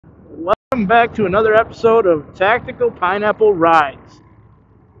Welcome back to another episode of Tactical Pineapple Rides.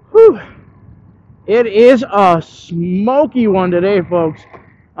 Whew. It is a smoky one today, folks.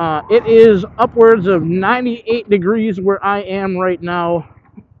 It is upwards of 98 degrees where I am right now.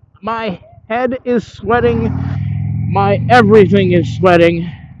 My head is sweating. My everything is sweating.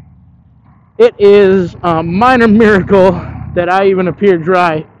 It is a minor miracle that I even appear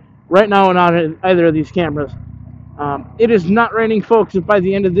dry right now on either of these cameras. It is not raining, folks. If by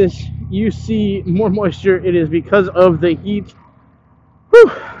the end of this you see more moisture, it is because of the heat. Whew.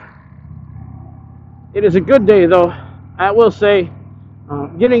 It is a good day, though. I will say,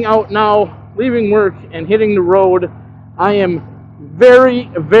 getting out now, leaving work, and hitting the road, I am very,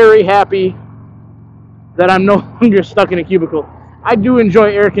 very happy that I'm no longer stuck in a cubicle. I do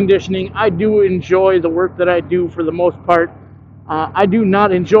enjoy air conditioning. I do enjoy the work that I do for the most part. I do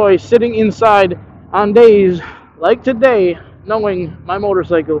not enjoy sitting inside on days like today, knowing my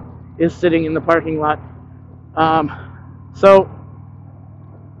motorcycle is sitting in the parking lot. So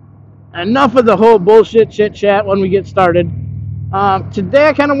enough of the whole bullshit chit chat when we get started. Today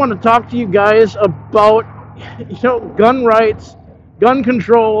I kind of want to talk to you guys about gun rights, gun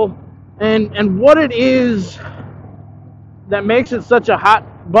control, and what it is that makes it such a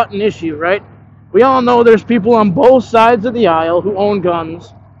hot button issue, right? We all know there's people on both sides of the aisle who own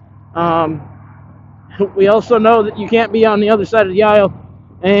guns. We also know that you can't be on the other side of the aisle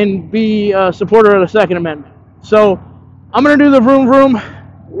and be a supporter of the Second Amendment. So I'm going to do the vroom vroom.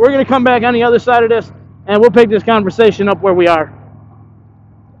 We're going to come back on the other side of this, and we'll pick this conversation up where we are.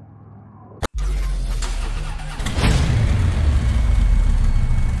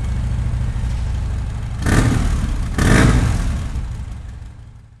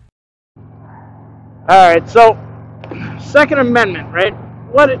 All right, so Second Amendment, right?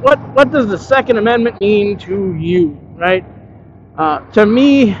 What does the Second Amendment mean to you, right? To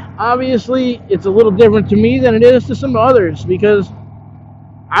me, obviously, it's a little different to me than it is to some others because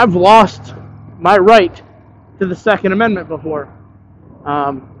I've lost my right to the Second Amendment before.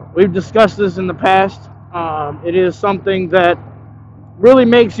 We've discussed this in the past. It is something that really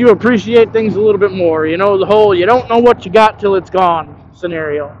makes you appreciate things a little bit more. You know, the whole you don't know what you got till it's gone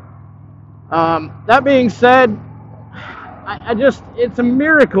scenario. That being said, it's a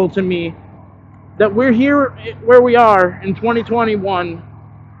miracle to me that we're here where we are in 2021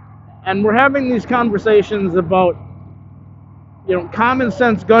 and we're having these conversations about common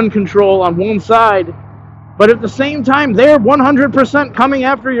sense gun control on one side, but at the same time they're 100% coming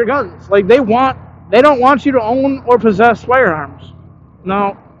after your guns. Like they don't want you to own or possess firearms.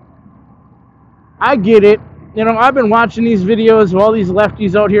 Now, I get it. I've been watching these videos of all these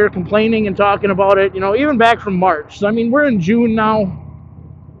lefties out here complaining and talking about it, even back from March. So, I mean, we're in June now.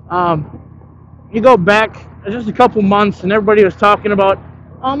 You go back just a couple months and everybody was talking about,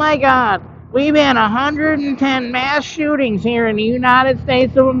 oh my God, we've had 110 mass shootings here in the United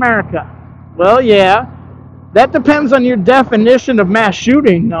States of America. Well, yeah, that depends on your definition of mass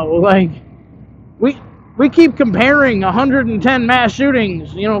shooting, though. Like, we keep comparing 110 mass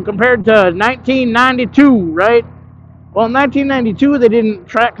shootings, compared to 1992, right? Well, in 1992, they didn't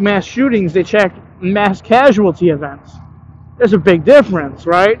track mass shootings. They tracked mass casualty events. There's a big difference,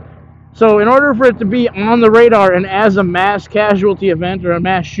 right? So in order for it to be on the radar and as a mass casualty event or a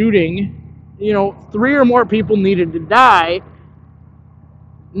mass shooting, 3 or more people needed to die,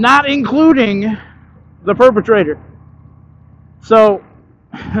 not including the perpetrator. So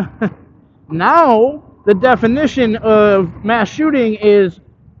now the definition of mass shooting is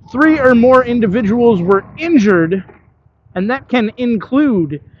 3 or more individuals were injured, and that can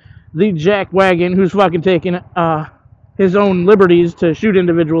include the jackwagon who's fucking taking his own liberties to shoot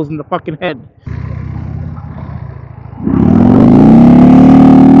individuals in the fucking head.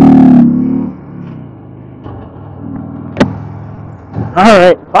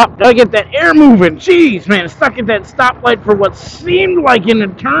 Alright, gotta get that air moving. Jeez, man, stuck at that stoplight for what seemed like an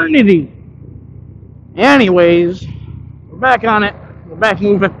eternity. Anyways, we're back on it. We're back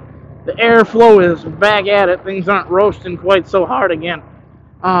moving. The airflow is back at it. Things aren't roasting quite so hard again.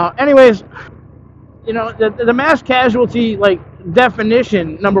 Anyways, the mass casualty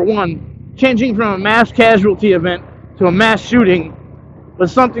definition, number one, changing from a mass casualty event to a mass shooting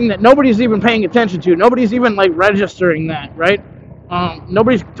was something that nobody's even paying attention to. Nobody's even registering that, right?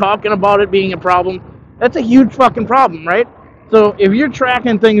 Nobody's talking about it being a problem. That's a huge fucking problem, right? So if you're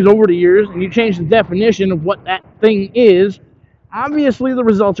tracking things over the years and you change the definition of what that thing is, obviously the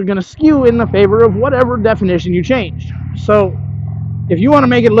results are going to skew in the favor of whatever definition you changed. So if you want to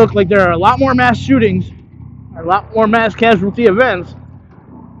make it look like there are a lot more mass shootings, or a lot more mass casualty events,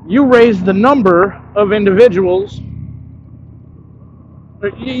 you raise the number of individuals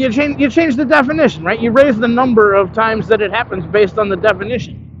You change the definition, right? You raise the number of times that it happens based on the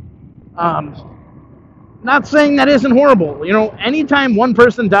definition. Not saying that isn't horrible. You know, anytime one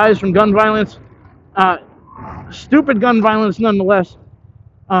person dies from gun violence, stupid gun violence nonetheless,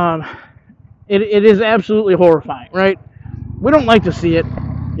 it is absolutely horrifying, right? We don't like to see it.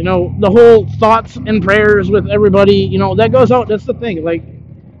 You know, the whole thoughts and prayers with everybody, you know, that goes out. That's the thing. Like,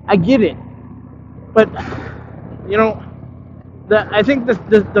 I get it. But, you know, I think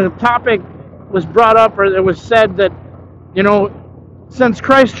the topic was brought up, or it was said that, you know, since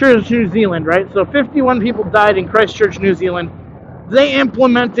Christchurch, New Zealand, right? So 51 people died in Christchurch, New Zealand. They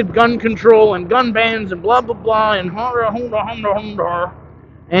implemented gun control and gun bans and blah, blah, blah,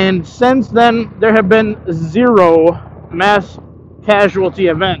 and since then, there have been 0 mass casualty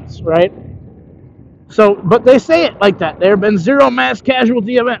events, right? So, but they say it like that. There have been 0 mass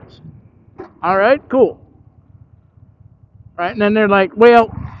casualty events. All right, cool. Right, and then they're like,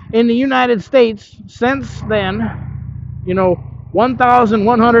 well, in the United States, since then, you know,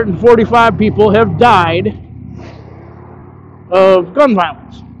 1,145 people have died of gun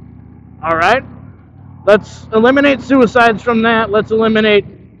violence. All right? Let's eliminate suicides from that. Let's eliminate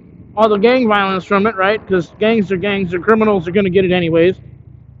all the gang violence from it, right? Because gangs are gangs, and criminals are going to get it anyways.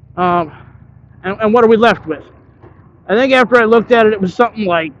 And what are we left with? I think after I looked at it, it was something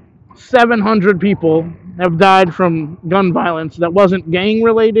like 700 people have died from gun violence that wasn't gang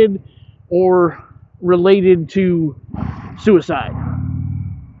related or related to suicide.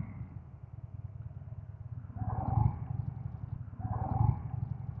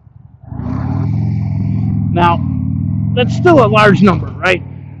 Now, that's still a large number, right?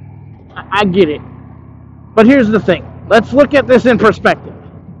 I get it. But here's the thing. Let's look at this in perspective.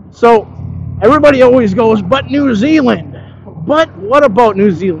 So, everybody always goes, but New Zealand. But what about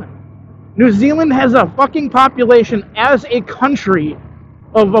New Zealand? New Zealand has a fucking population as a country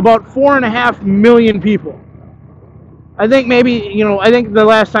of about 4.5 million people. I think maybe, you know, I think the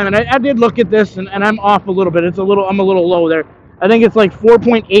last time, and I did look at this, and I'm off a little bit. I'm a little low there. I think it's like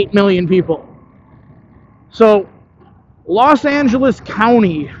 4.8 million people. So, Los Angeles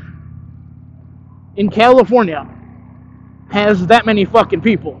County in California has that many fucking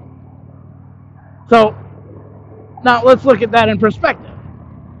people. So, now let's look at that in perspective.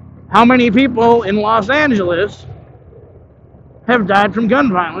 How many people in Los Angeles have died from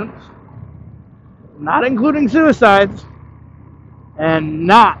gun violence, not including suicides, and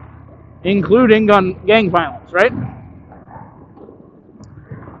not including gang violence, right?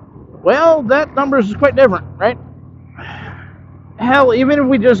 Well, that number is quite different, right? Hell, even if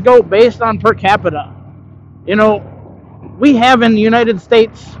we just go based on per capita, you know, we have in the United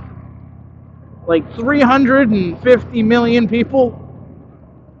States like 350 million people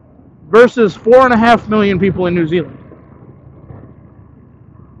versus 4.5 million people in New Zealand.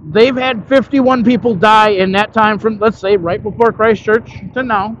 They've had 51 people die in that time from, let's say, right before Christchurch to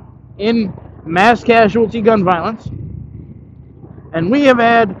now in mass casualty gun violence. And we have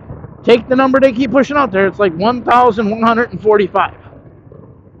had, take the number they keep pushing out there, it's like 1,145.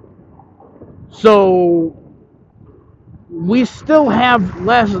 So we still have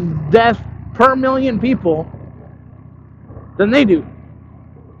less death per million people than they do.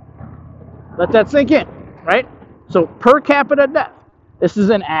 Let that sink in, right? So per capita death. This is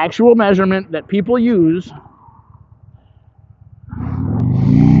an actual measurement that people use.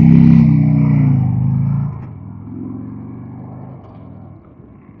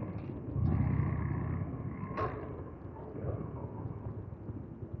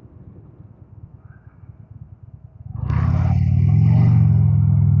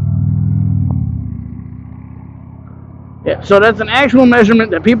 Yeah, so that's an actual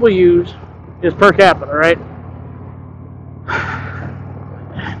measurement that people use, is per capita, right?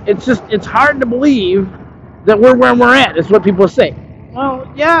 It's hard to believe that we're where we're at, is what people say. Well,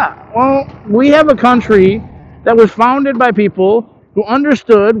 yeah, well, we have a country that was founded by people who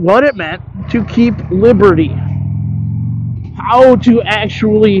understood what it meant to keep liberty, how to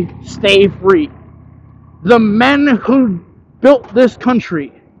actually stay free. The men who built this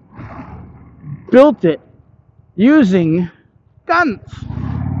country built it using guns.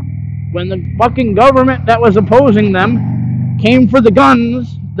 When the fucking government that was opposing them came for the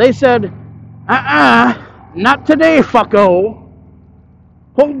guns, they said, not today, fucko.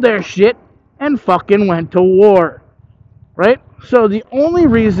 Hold their shit and fucking went to war. Right? So the only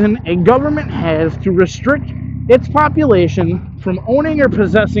reason a government has to restrict its population from owning or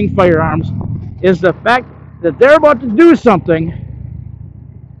possessing firearms is the fact that they're about to do something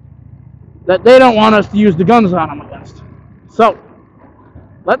that they don't want us to use the guns on them against. So,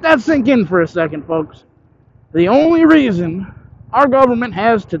 let that sink in for a second, folks. The only reason our government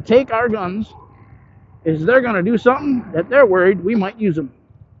has to take our guns is they're going to do something that they're worried we might use them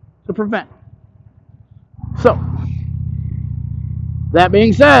to prevent. So, that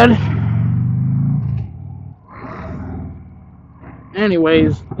being said,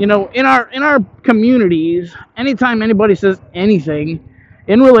 anyways, you know, in our communities, anytime anybody says anything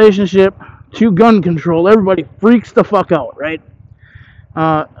in relationship to gun control, everybody freaks the fuck out, right?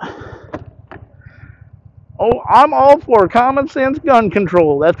 Oh, I'm all for common sense gun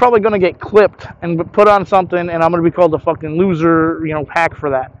control. That's probably going to get clipped and put on something, and I'm going to be called a fucking loser, you know, hack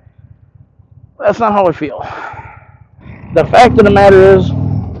for that. That's not how I feel. The fact of the matter is,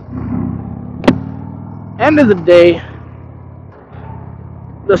 end of the day,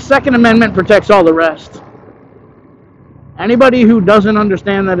 the Second Amendment protects all the rest. Anybody who doesn't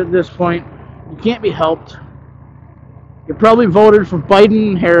understand that at this point, you can't be helped. You probably voted for Biden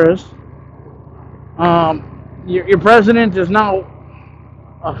and Harris. Your president is now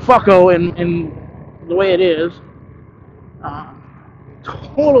a fucko in the way it is.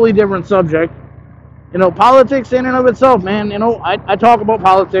 Totally different subject. You know, politics in and of itself, man, you know, I talk about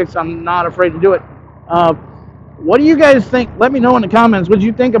politics. I'm not afraid to do it. What do you guys think? Let me know in the comments what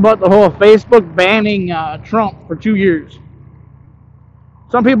you think about the whole Facebook banning Trump for 2 years.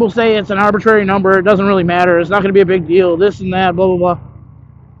 Some people say it's an arbitrary number. It doesn't really matter. It's not going to be a big deal. This and that, blah, blah, blah.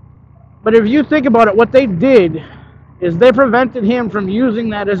 But if you think about it, what they did is they prevented him from using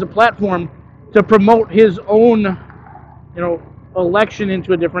that as a platform to promote his own, you know, election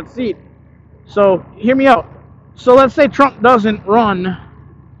into a different seat. So, hear me out. So, let's say Trump doesn't run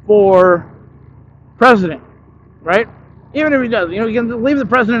for president, right? Even if he does, you know, you can leave the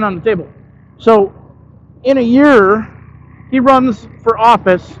president on the table. So, in a year, he runs for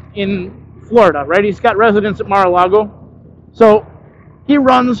office in Florida, right? He's got residence at Mar-a-Lago. So, he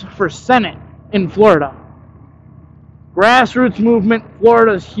runs for Senate in Florida. Grassroots movement,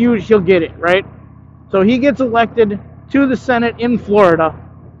 Florida's huge, he'll get it, right? So he gets elected to the Senate in Florida.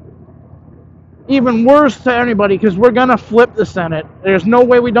 Even worse to anybody, because we're going to flip the Senate. There's no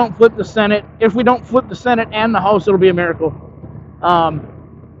way we don't flip the Senate. If we don't flip the Senate and the House, it'll be a miracle.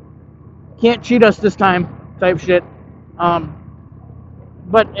 Can't cheat us this time, type shit.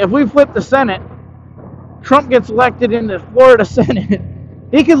 But if we flip the Senate, Trump gets elected in the Florida Senate,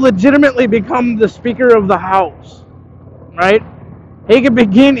 he could legitimately become the Speaker of the House, right? He could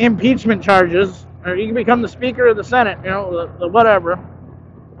begin impeachment charges, or he could become the Speaker of the Senate, you know, the whatever,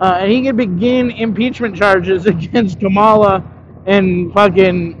 and he could begin impeachment charges against Kamala and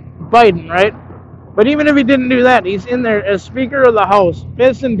fucking Biden, right? But even if he didn't do that, he's in there as Speaker of the House,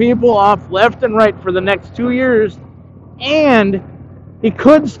 pissing people off left and right for the next 2 years, and he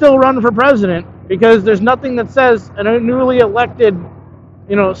could still run for president, because there's nothing that says a newly elected,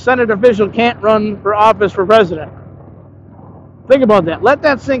 you know, Senate official can't run for office for president. Think about that. Let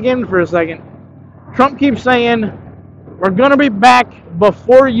that sink in for a second. Trump keeps saying, we're going to be back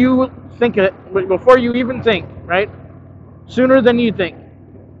before you think it, before you even think, right? Sooner than you think.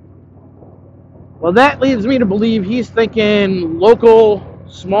 Well, that leads me to believe he's thinking local,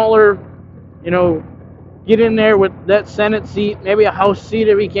 smaller, you know, get in there with that Senate seat, maybe a House seat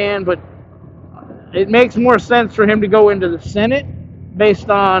if he can, but it makes more sense for him to go into the Senate based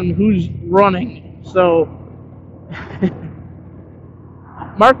on who's running. So,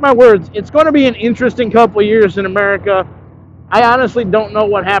 mark my words, it's going to be an interesting couple of years in America. I honestly don't know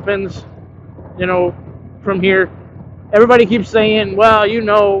what happens, you know, from here. Everybody keeps saying, well, you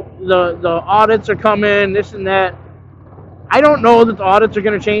know, the audits are coming, this and that. I don't know that the audits are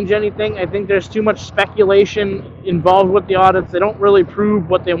going to change anything. I think there's too much speculation involved with the audits. They don't really prove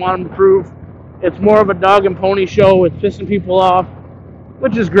what they want them to prove. It's more of a dog and pony show. It's pissing people off,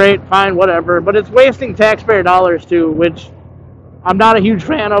 which is great, fine, whatever. But it's wasting taxpayer dollars too, which I'm not a huge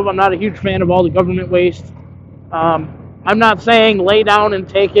fan of. I'm not a huge fan of all the government waste. I'm not saying lay down and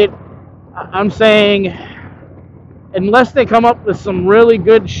take it. I'm saying unless they come up with some really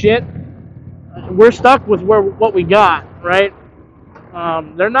good shit, we're stuck with what we got, right?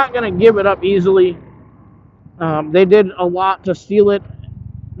 They're not going to give it up easily. They did a lot to steal it.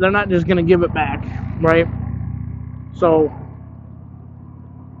 They're not just going to give it back, right? So,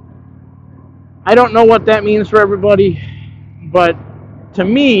 I don't know what that means for everybody, but to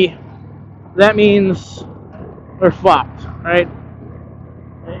me, that means we're fucked, right?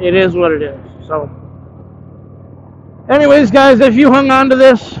 It is what it is. So, anyways, guys, if you hung on to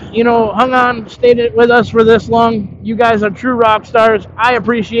this, you know, stayed with us for this long, you guys are true rock stars. I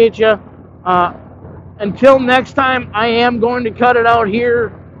appreciate you. Until next time, I am going to cut it out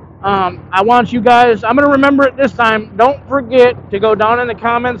here. I want you guys, I'm going to remember it this time. Don't forget to go down in the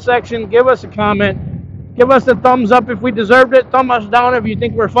comment section, give us a comment. Give us a thumbs up if we deserved it. Thumb us down if you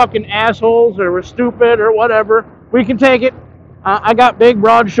think we're fucking assholes or we're stupid or whatever. We can take it. I got big,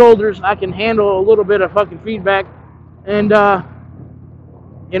 broad shoulders. I can handle a little bit of fucking feedback. And,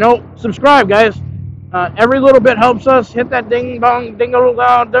 you know, subscribe, guys. Every little bit helps us. Hit that ding dong dingle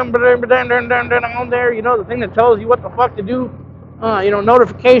down on there. You know, the thing that tells you what the fuck to do. You know,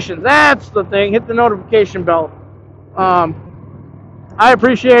 notifications. That's the thing. Hit the notification bell. I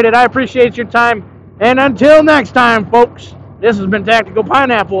appreciate it. I appreciate your time. And until next time, folks, this has been Tactical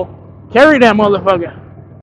Pineapple. Carry that motherfucker.